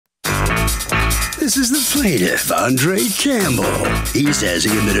This is the plaintiff, Andre Campbell. He says he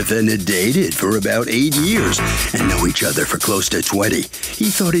and the defendant dated for about 8 years and know each other for close to 20.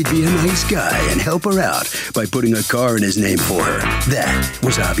 He thought he'd be a nice guy and help her out by putting a car in his name for her. That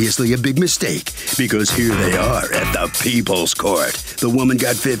was obviously a big mistake, because here they are at the People's Court. The woman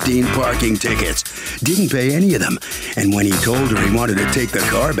got 15 parking tickets, didn't pay any of them, and when he told her he wanted to take the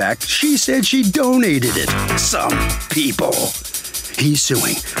car back, she said she donated it. Some people. He's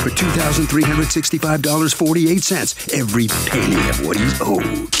suing for $2,365.48, every penny of what he's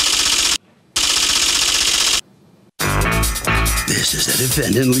owed. This is the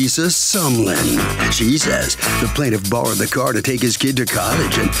defendant, Lisa Sumlin. She says the plaintiff borrowed the car to take his kid to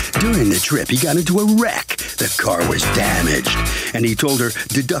college, and during the trip, he got into a wreck. The car was damaged, and he told her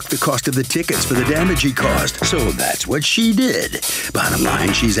deduct the cost of the tickets for the damage he caused. So that's what she did. Bottom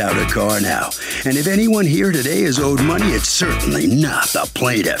line, she's out of car now. And if anyone here today is owed money, it's certainly not the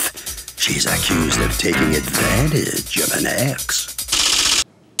plaintiff. She's accused of taking advantage of an ex.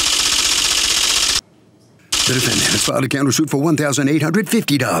 The defendant has filed a countersuit for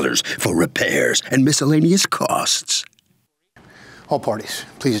 $1,850 for repairs and miscellaneous costs. All parties,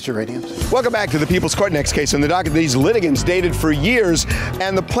 please at your radios. Welcome back to the People's Court. Next case on the docket. These litigants dated for years,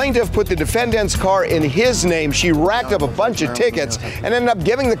 and the plaintiff put the defendant's car in his name. She racked up a bunch of tickets and ended up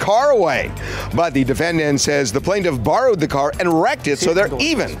giving the car away. But the defendant says the plaintiff borrowed the car and wrecked it, so they're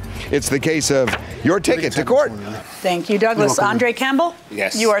even. It's the case of your ticket to court. Thank you, Douglas. Andre Campbell?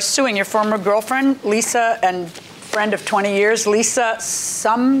 Yes. You are suing your former girlfriend, Lisa, and friend of 20 years, Lisa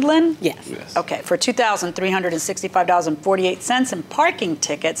Sumlin? Yes. Okay, for $2,365.48 in parking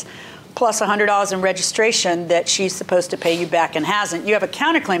tickets, plus $100 in registration that she's supposed to pay you back and hasn't. You have a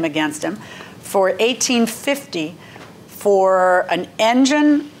counterclaim against him for $1,850 for an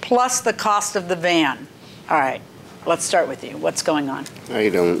engine plus the cost of the van. All right, let's start with you. What's going on? How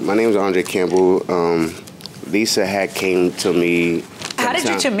you doing? My name is Andre Campbell. Lisa had came to me. How did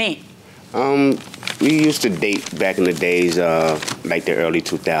you two meet? We used to date back in the days, like the early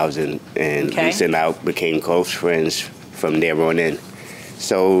 2000s, and Lisa and I became close friends from there on in.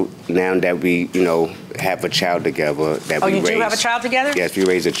 So now that we, have a child together, that we raised. Oh, you do have a child together? Yes, we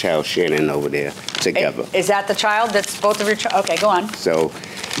raised a child, Shannon, over there together. Is that the child that's both of your child? Okay, go on. So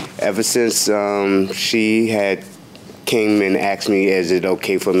ever since she had came and asked me, is it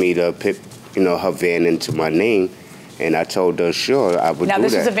okay for me to put, her van into my name? And I told her, sure, I would do that. Now,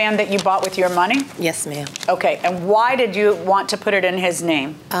 this is a van that you bought with your money? Yes, ma'am. Okay, and why did you want to put it in his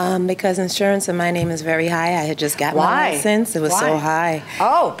name? Because insurance in my name is very high. I had just got my license. It was so high.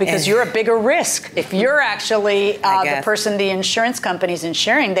 Oh, because you're a bigger risk. If you're actually the person the insurance company's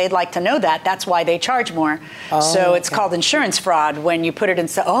insuring, they'd like to know that. That's why they charge more. So it's called insurance fraud when you put it in,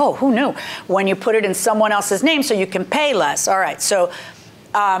 who knew? When you put it in someone else's name so you can pay less. All right, so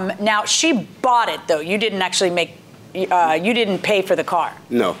now she bought it, though. You didn't actually you didn't pay for the car.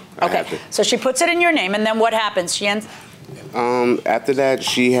 No. Okay. So she puts it in your name, and then what happens? She ends. After that,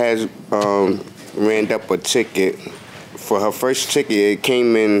 she has ran up a ticket. For her first ticket, it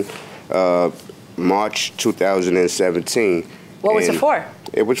came in March 2017. What was it for?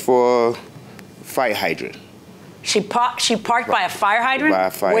 It was for fire hydrant. She parked by a fire hydrant? By a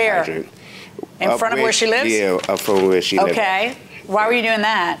fire hydrant. In front of where she lives? Yeah, up from where she lives. Okay. Why were you doing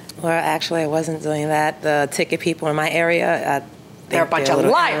that? Well, actually, I wasn't doing that. The ticket people in my area, they're a bunch of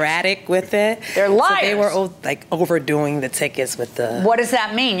liars. Erratic with it. They're liars. So they were overdoing the tickets with the. What does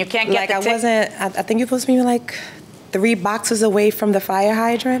that mean? You can't get the ticket. I think you're supposed to be like 3 boxes away from the fire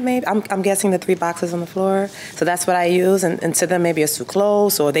hydrant. Maybe I'm guessing the 3 boxes on the floor. So that's what I use, and to them maybe it's too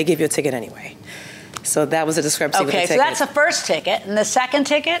close, or they give you a ticket anyway. So that was a discrepancy with the ticket. Okay, so that's the first ticket, and the second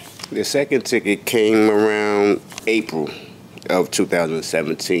ticket? The second ticket came around April of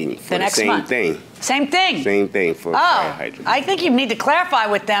 2017 for the same thing. Same thing? Same thing for fire hydrant. I think you need to clarify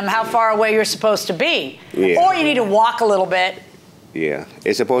with them how far away you're supposed to be. Yeah. Or you need to walk a little bit. Yeah.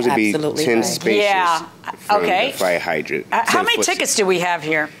 It's supposed to be 10 spaces from the fire hydrant. How many tickets do we have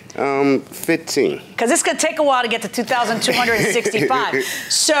here? 15. Because it's going to take a while to get to 2,265.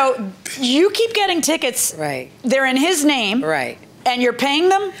 So you keep getting tickets. Right. They're in his name. Right. And you're paying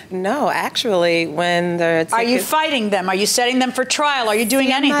them? No, actually, when the ticket... Are you fighting them? Are you setting them for trial? Are you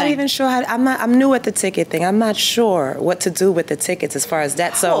doing anything? I'm not even sure. I'm new at the ticket thing. I'm not sure what to do with the tickets as far as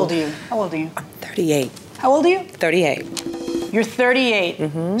that. How old are you? How old are you? I'm 38. How old are you? 38. You're 38.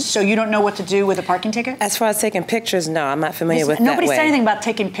 Mm-hmm. So you don't know what to do with a parking ticket? As far as taking pictures, no, I'm not familiar with that way. Nobody said anything about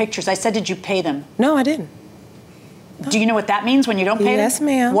taking pictures. I said, did you pay them? No, I didn't. Do you know what that means when you don't pay them? Yes,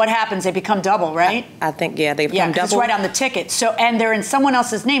 ma'am. What happens? They become double, right? I think, yeah, they become double. It's right on the ticket. So, and they're in someone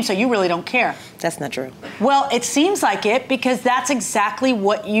else's name, so you really don't care. That's not true. Well, it seems like it because that's exactly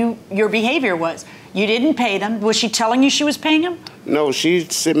what your behavior was. You didn't pay them. Was she telling you she was paying them? No, she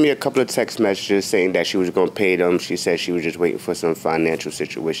sent me a couple of text messages saying that she was going to pay them. She said she was just waiting for some financial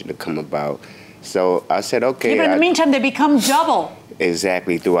situation to come about. So I said, okay. Yeah, but in the meantime, they become double.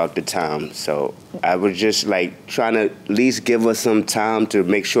 Exactly, throughout the time. So I was just like trying to at least give her some time to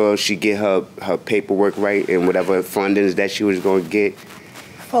make sure she get her paperwork right and whatever fundings that she was going to get.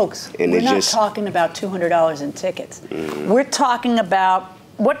 Folks, we're not talking about $200 in tickets. We're talking about,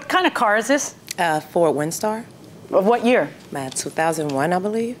 what kind of car is this? Ford Windstar. Of what year? 2001, I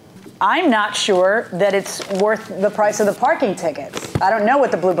believe. I'm not sure that it's worth the price of the parking tickets. I don't know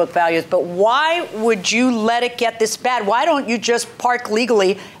what the Blue Book value is, but why would you let it get this bad? Why don't you just park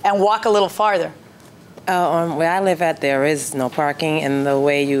legally and walk a little farther? Where I live at, there is no parking, and the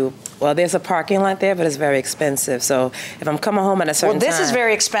way well, there's a parking lot there, but it's very expensive. So if I'm coming home at a certain time... Well, this is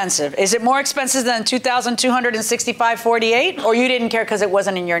very expensive. Is it more expensive than $2,265.48, or you didn't care because it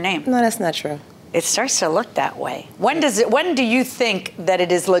wasn't in your name? No, that's not true. It starts to look that way. When do you think that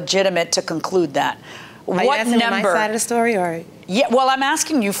it is legitimate to conclude that? Are you asking me my side of the story, or? Yeah, well, I'm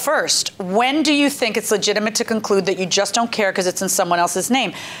asking you first. When do you think it's legitimate to conclude that you just don't care because it's in someone else's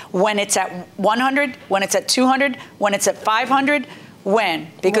name? When it's at 100? When it's at 200? When it's at 500? When?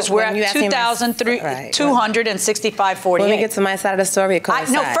 Because we're at $2,265.48. Let me get to my side of the story.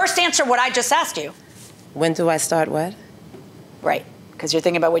 No, first answer what I just asked you. When do I start what? Right, because you're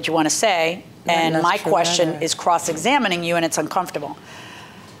thinking about what you want to say. And my question is cross-examining you, and it's uncomfortable.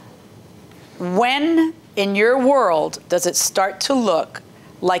 When, in your world, does it start to look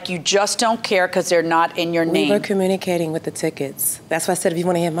like you just don't care because they're not in your name? We were communicating with the tickets. That's why I said if you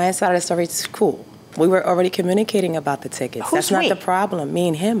want to hear my side of the story, it's cool. We were already communicating about the tickets. Who's That's not we? The problem. Me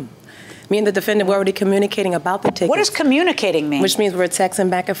and him. Me and the defendant were already communicating about the tickets. What does communicating mean? Which means we're texting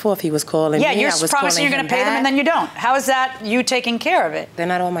back and forth. He was calling me. Yeah, you're promising you're going to pay them and then you don't. How is that you taking care of it? They're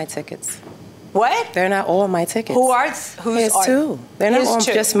not all my tickets. What? They're not all my tickets. Who's two. They're not all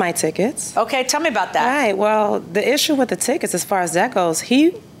just my tickets. Okay, tell me about that. Right. Well, the issue with the tickets, as far as that goes,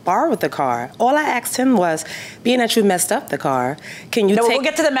 he borrowed the car. All I asked him was, being that you messed up the car, can you we'll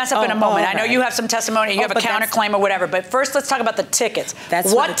get to the mess up in a moment. Right. I know you have some testimony, you have a counterclaim or whatever, but first let's talk about the tickets.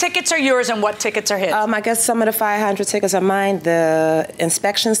 What tickets are yours and what tickets are his? I guess some of the 500 tickets are mine. The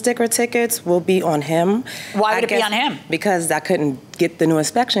inspection sticker tickets will be on him. Why would it be on him? Because I couldn't get the new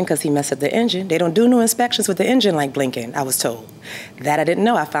inspection because he messed up the engine. They don't do new inspections with the engine like blinking, I was told. That I didn't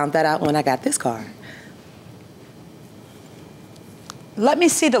know. I found that out when I got this car. Let me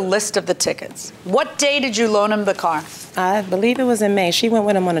see the list of the tickets. What day did you loan him the car? I believe it was in May. She went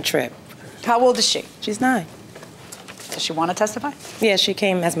with him on a trip. How old is she? She's 9. Does she want to testify? Yeah, she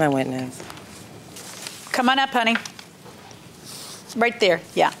came as my witness. Come on up, honey. Right there,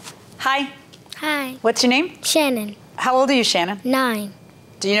 yeah. Hi. Hi. What's your name? Shannon. How old are you, Shannon? 9.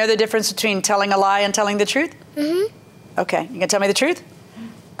 Do you know the difference between telling a lie and telling the truth? Mm-hmm. Okay, you gonna tell me the truth?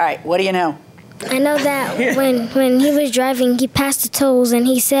 All right, what do you know? I know that when he was driving, he passed the tolls and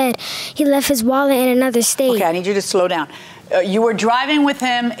he said he left his wallet in another state. Okay, I need you to slow down. You were driving with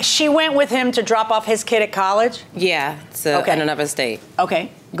him. She went with him to drop off his kid at college? Yeah, in another state.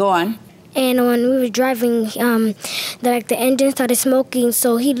 Okay, go on. And when we were driving, the engine started smoking,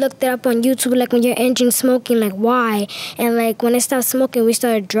 so he looked it up on YouTube, like when your engine's smoking, like why? And like when it stopped smoking, we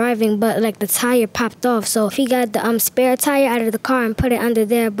started driving, but like the tire popped off. So he got the spare tire out of the car and put it under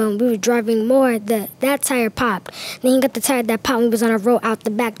there, but when we were driving more, that tire popped. Then he got the tire that popped when we was on a road out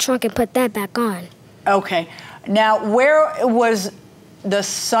the back trunk and put that back on. Okay. Now, where was the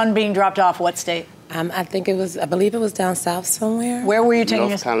son being dropped off? What state? I believe it was down south somewhere. Where were you taking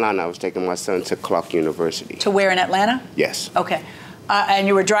North Carolina. I was taking my son to Clark University. To where, in Atlanta? Yes. Okay. And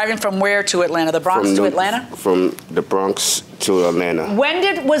you were driving from where to Atlanta? The Bronx to Atlanta? From the Bronx to Atlanta.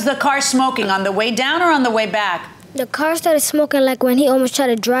 When was the car smoking? On the way down or on the way back? The car started smoking like when he almost tried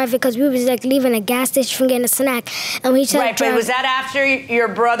to drive it because we was like leaving a gas station from getting a snack. And we tried to drive. But was that after your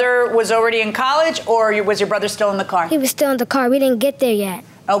brother was already in college or was your brother still in the car? He was still in the car. We didn't get there yet.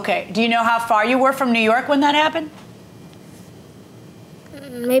 Okay. Do you know how far you were from New York when that happened?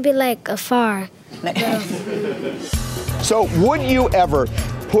 Maybe like afar. So would you ever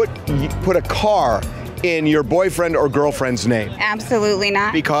put a car in your boyfriend or girlfriend's name? Absolutely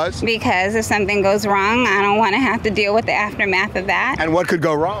not. Because? Because if something goes wrong, I don't want to have to deal with the aftermath of that. And what could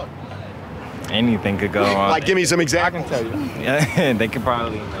go wrong? Anything could go wrong. Like, give me some examples. I can tell you. Yeah, they could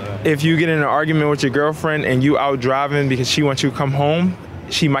probably. If you get in an argument with your girlfriend and you out driving because she wants you to come home,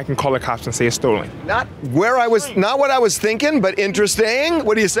 she might can call the cops and say it's stolen. Not what I was thinking, but interesting.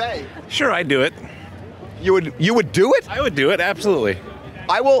 What do you say? Sure, I'd do it. You would do it? I would do it, absolutely.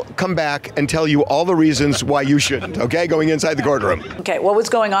 I will come back and tell you all the reasons why you shouldn't, okay, going inside the courtroom. Okay, what was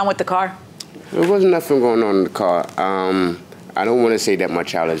going on with the car? There wasn't nothing going on in the car. I don't want to say that my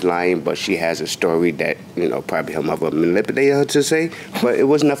child is lying, but she has a story that, probably her mother manipulated her to say. But it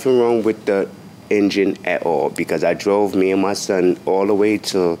was nothing wrong with the engine at all, because I drove me and my son all the way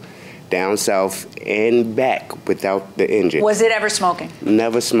to down south and back without the engine. Was it ever smoking?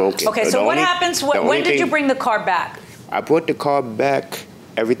 Never smoking. Okay, so what happens, when did you bring the car back? I brought the car back.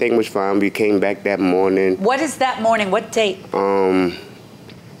 Everything was fine. We came back that morning. What is that morning? What date? Sometime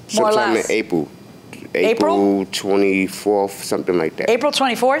in April. April 24th, something like that. April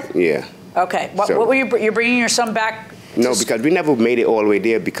 24th? Yeah. Okay. What were you're bringing your son back? No, because we never made it all the way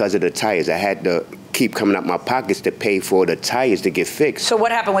there because of the tires. I had to keep coming out my pockets to pay for the tires to get fixed. So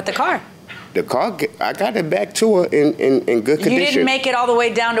what happened with the car? The car, I got it back to her in good condition. You didn't make it all the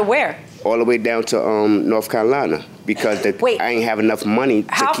way down to where? All the way down to North Carolina because I ain't have enough money.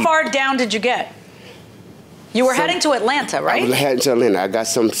 How far down did you get? You were heading to Atlanta, right? I was heading to Atlanta. I got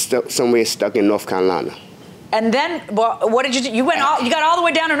somewhere stuck in North Carolina. And then, what did you do? You got all the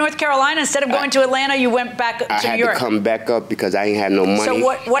way down to North Carolina. Instead of going to Atlanta, you went back to New York. I had to come back up because I ain't had no money. So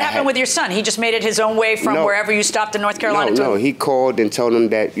what happened with your son? He just made it his own way from wherever you stopped in North Carolina? No, he called and told him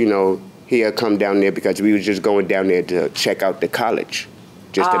that, he had come down there because we was just going down there to check out the college.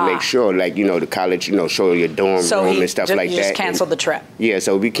 Just to make sure, the college, show your dorm room and stuff like that. So you just canceled the trip? Yeah,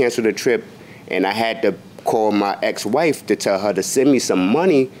 so we canceled the trip, and I had to call my ex-wife to tell her to send me some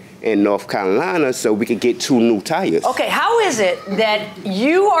money in North Carolina so we could get 2 new tires. Okay, how is it that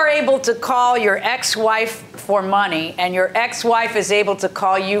you are able to call your ex-wife for money and your ex-wife is able to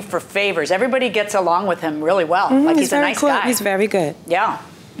call you for favors? Everybody gets along with him really well. Like he's a nice guy. He's very good. Yeah.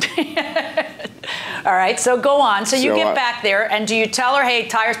 All right, so go on. So you get back there, and do you tell her, hey,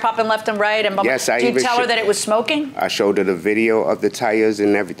 tires popping left and right? And yes, do you tell her that it was smoking? I showed her the video of the tires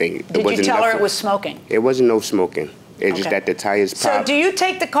and everything. Did you tell her it was smoking? It wasn't no smoking. It's just that the tires popped. So do you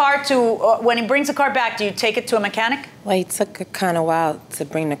take the car to, when he brings the car back, do you take it to a mechanic? Well, he took a kind of while to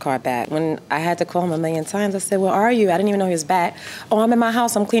bring the car back. When I had to call him a million times, I said, where are you? I didn't even know he was back. Oh, I'm in my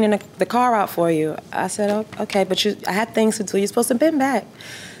house. I'm cleaning the car out for you. I said, oh, okay, but I had things to do. You're supposed to have been back.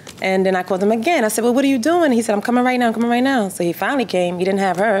 And then I called him again. I said, well, what are you doing? He said, I'm coming right now. I'm coming right now. So he finally came. He didn't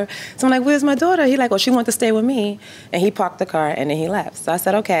have her. So I'm like, where's my daughter? He's like, well, she wanted to stay with me. And he parked the car, and then he left. So I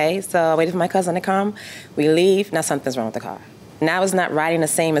said, okay. So I waited for my cousin to come. We leave. Now something's wrong with the car. Now it's not riding the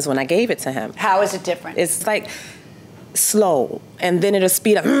same as when I gave it to him. How is it different? It's like slow, and then it'll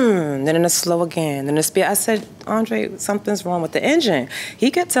speed up, then it'll slow again, then it'll speed. I said, Andre, something's wrong with the engine. He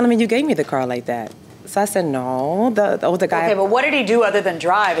kept telling me, you gave me the car like that. So I said, no, the older guy. Okay, but what did he do other than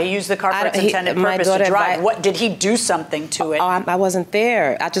drive? He used the car for its intended purpose to drive. What did he do something to it? Oh, I wasn't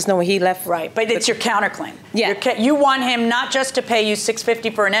there. I just know when he left. Right, but it's your counterclaim. Yeah. You want him not just to pay you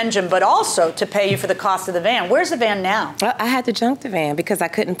 $650 for an engine, but also to pay you for the cost of the van. Where's the van now? I had to junk the van because I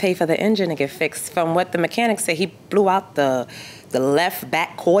couldn't pay for the engine to get fixed. From what the mechanics said, he blew out the left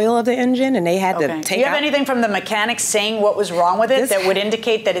back coil of the engine, and they had to take out. Do you have anything from the mechanics saying what was wrong with it that would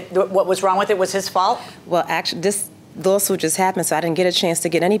indicate that what was wrong with it was his fault? Well, actually, this lawsuit just happened, so I didn't get a chance to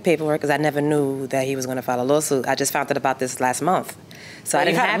get any paperwork because I never knew that he was going to file a lawsuit. I just found out about this last month. So I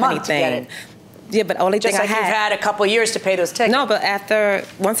didn't have anything. To get it. Yeah, but the only thing I had. Just like you've had a couple years to pay those tickets. No, but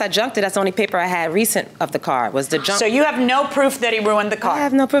once I junked it, that's the only paper I had recent of the car was the junk. So you have no proof that he ruined the car? I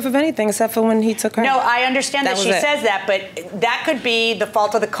have no proof of anything except for when he took her. No, I understand that she says that, but that could be the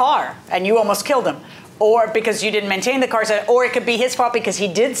fault of the car, and you almost killed him. Or because you didn't maintain the car, or it could be his fault because he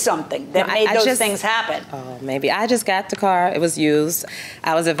did something that made those things happen. Oh, maybe. I just got the car. It was used.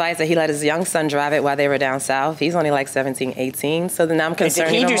 I was advised that he let his young son drive it while they were down south. He's only like 17, 18, so then I'm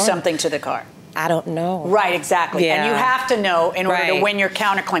concerned. Did he do something to the car? I don't know. Right, exactly. Yeah. And you have to know in order to win your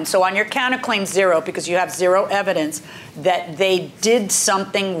counterclaim. So on your counterclaim 0, because you have 0 evidence that they did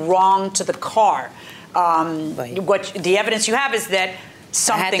something wrong to the car, what the evidence you have is that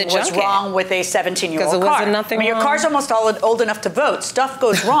something was wrong with a 17-year-old car. Your car's almost old enough to vote. Stuff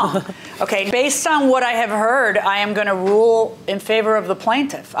goes wrong. Okay, based on what I have heard, I am going to rule in favor of the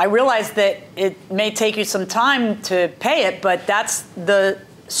plaintiff. I realize that it may take you some time to pay it, but that's the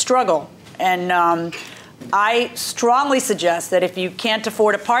struggle. And I strongly suggest that if you can't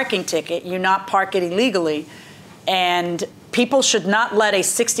afford a parking ticket, you not park it illegally. And people should not let a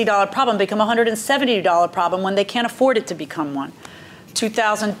 $60 problem become a $170 problem when they can't afford it to become one.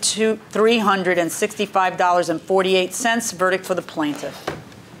 $2,365.48. Verdict for the plaintiff.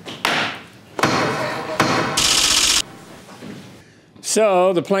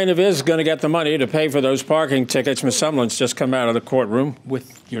 So the plaintiff is going to get the money to pay for those parking tickets. Ms. Sumlin's just come out of the courtroom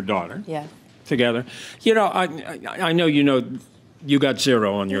with your daughter. Yeah. Together. You know, I know you got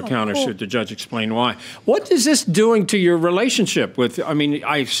 0 on your countersuit. The judge explained why. What is this doing to your relationship with, I mean,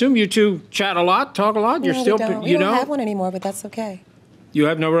 I assume you two chat a lot, talk a lot? You're still, we don't have one anymore, but that's okay. You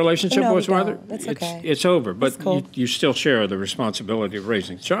have no relationship with your mother? It's okay. It's over, but cool. you still share the responsibility of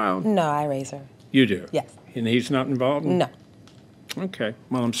raising a child. No, I raise her. You do? Yes. And he's not involved? No. Okay.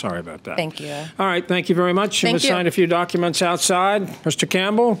 Well, I'm sorry about that. Thank you. All right. Thank you very much. Thank you. We'll sign a few documents outside. Mr.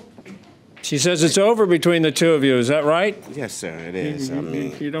 Campbell? She says it's over between the two of you. Is that right? Yes, sir, it is. I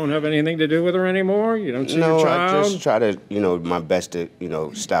mean, you don't have anything to do with her anymore? You don't see no, your child? I just try to, my best to,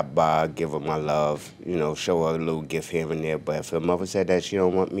 stop by, give her my love, show her a little gift here and there. But if her mother said that she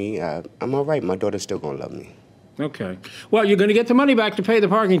don't want me, I'm all right. My daughter's still going to love me. Okay. Well, you're going to get the money back to pay the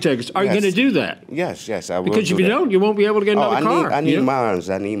parking tickets. Are you going to do that? Yes, I will. Because if you don't, you won't be able to get another car. I need mines.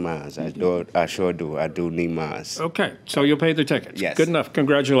 I sure do. I do need mines. Okay. So you'll pay the tickets. Yes. Good enough.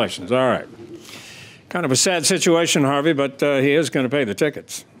 Congratulations. All right. Kind of a sad situation, Harvey, but he is going to pay the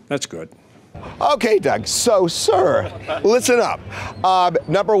tickets. That's good. Okay, Doug. So, sir, listen up.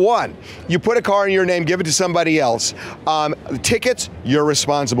 Number one, you put a car in your name, give it to somebody else. Tickets, you're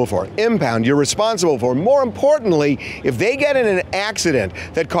responsible for. Impound, you're responsible for. More importantly, if they get in an accident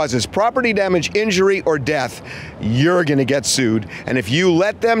that causes property damage, injury, or death, you're going to get sued. And if you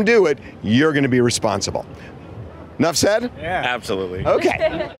let them do it, you're going to be responsible. Enough said? Yeah. Absolutely.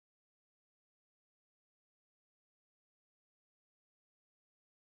 Okay.